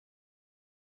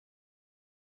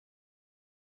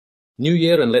New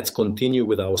year, and let's continue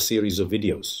with our series of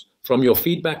videos. From your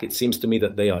feedback, it seems to me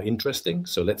that they are interesting,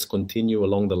 so let's continue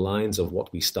along the lines of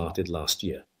what we started last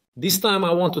year. This time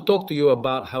I want to talk to you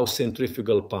about how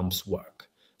centrifugal pumps work.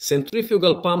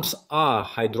 Centrifugal pumps are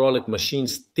hydraulic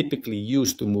machines typically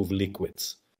used to move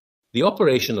liquids. The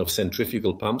operation of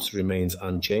centrifugal pumps remains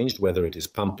unchanged whether it is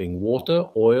pumping water,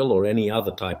 oil, or any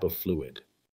other type of fluid.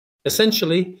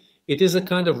 Essentially, it is a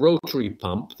kind of rotary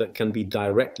pump that can be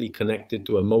directly connected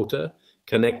to a motor,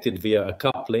 connected via a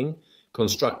coupling,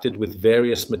 constructed with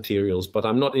various materials, but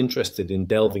I'm not interested in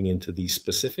delving into these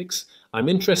specifics. I'm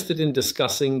interested in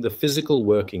discussing the physical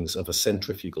workings of a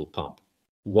centrifugal pump.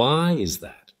 Why is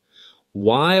that?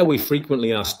 Why are we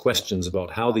frequently asked questions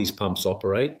about how these pumps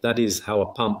operate? That is, how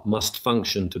a pump must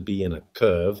function to be in a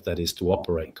curve, that is, to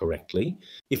operate correctly.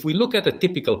 If we look at a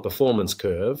typical performance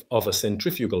curve of a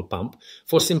centrifugal pump,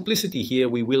 for simplicity here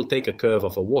we will take a curve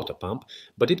of a water pump,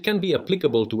 but it can be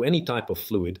applicable to any type of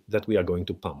fluid that we are going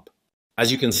to pump.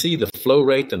 As you can see, the flow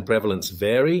rate and prevalence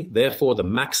vary, therefore the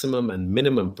maximum and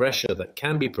minimum pressure that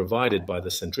can be provided by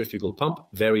the centrifugal pump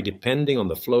vary depending on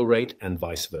the flow rate and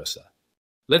vice versa.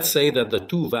 Let's say that the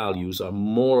two values are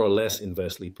more or less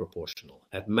inversely proportional.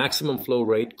 At maximum flow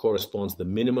rate corresponds the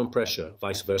minimum pressure,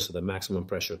 vice versa the maximum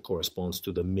pressure corresponds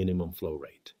to the minimum flow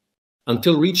rate.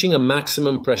 Until reaching a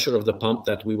maximum pressure of the pump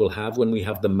that we will have when we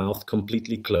have the mouth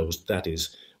completely closed, that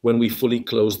is, when we fully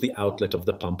close the outlet of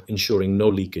the pump, ensuring no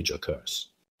leakage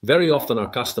occurs. Very often our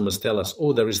customers tell us,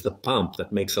 oh, there is the pump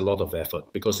that makes a lot of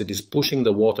effort because it is pushing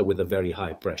the water with a very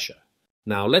high pressure.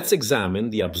 Now let's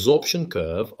examine the absorption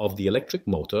curve of the electric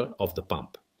motor of the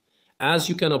pump. As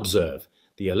you can observe,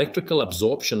 the electrical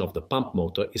absorption of the pump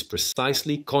motor is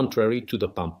precisely contrary to the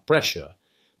pump pressure.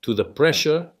 To the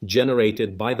pressure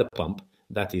generated by the pump,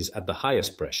 that is, at the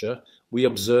highest pressure, we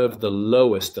observe the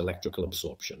lowest electrical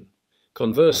absorption.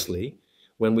 Conversely,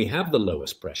 when we have the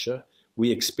lowest pressure, we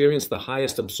experience the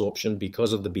highest absorption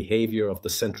because of the behavior of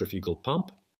the centrifugal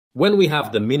pump. When we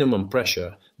have the minimum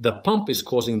pressure, the pump is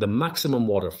causing the maximum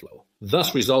water flow,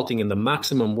 thus resulting in the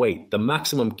maximum weight, the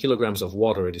maximum kilograms of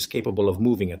water it is capable of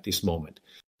moving at this moment.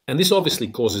 And this obviously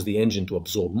causes the engine to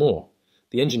absorb more.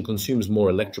 The engine consumes more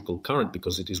electrical current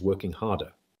because it is working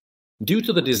harder. Due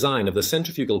to the design of the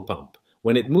centrifugal pump,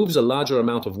 when it moves a larger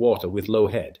amount of water with low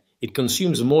head, it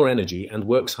consumes more energy and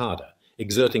works harder,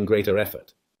 exerting greater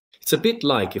effort. It's a bit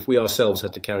like if we ourselves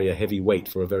had to carry a heavy weight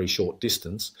for a very short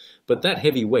distance, but that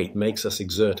heavy weight makes us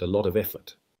exert a lot of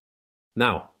effort.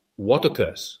 Now, what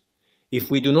occurs?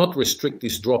 If we do not restrict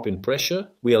this drop in pressure,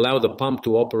 we allow the pump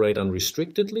to operate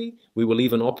unrestrictedly, we will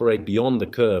even operate beyond the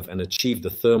curve and achieve the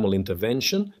thermal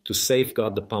intervention to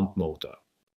safeguard the pump motor.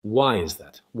 Why is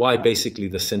that? Why basically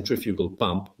the centrifugal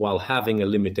pump, while having a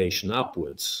limitation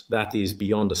upwards, that is,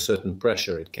 beyond a certain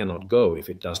pressure it cannot go if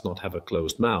it does not have a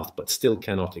closed mouth, but still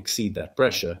cannot exceed that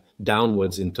pressure,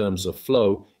 downwards in terms of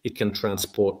flow, it can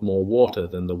transport more water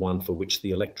than the one for which the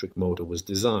electric motor was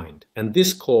designed. And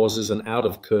this causes an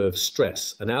out-of-curve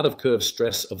stress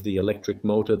of the electric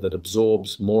motor that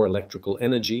absorbs more electrical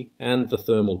energy, and the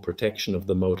thermal protection of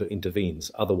the motor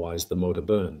intervenes, otherwise the motor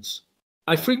burns.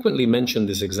 I frequently mention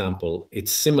this example.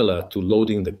 It's similar to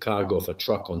loading the cargo of a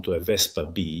truck onto a Vespa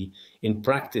B. In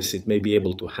practice, it may be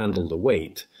able to handle the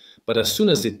weight, but as soon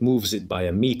as it moves it by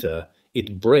a meter,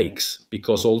 it breaks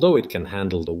because although it can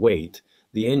handle the weight,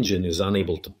 the engine is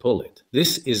unable to pull it.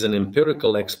 This is an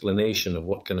empirical explanation of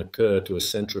what can occur to a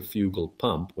centrifugal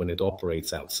pump when it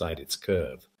operates outside its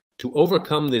curve. To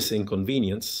overcome this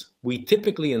inconvenience, we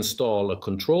typically install a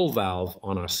control valve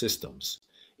on our systems.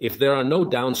 If there are no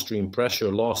downstream pressure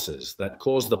losses that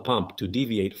cause the pump to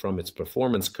deviate from its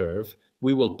performance curve,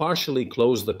 we will partially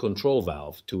close the control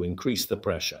valve to increase the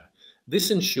pressure. This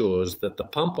ensures that the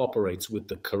pump operates with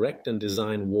the correct and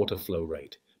designed water flow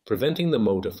rate, preventing the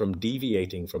motor from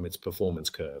deviating from its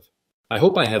performance curve. I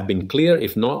hope I have been clear.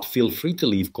 If not, feel free to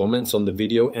leave comments on the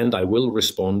video and I will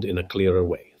respond in a clearer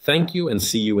way. Thank you and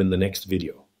see you in the next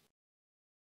video.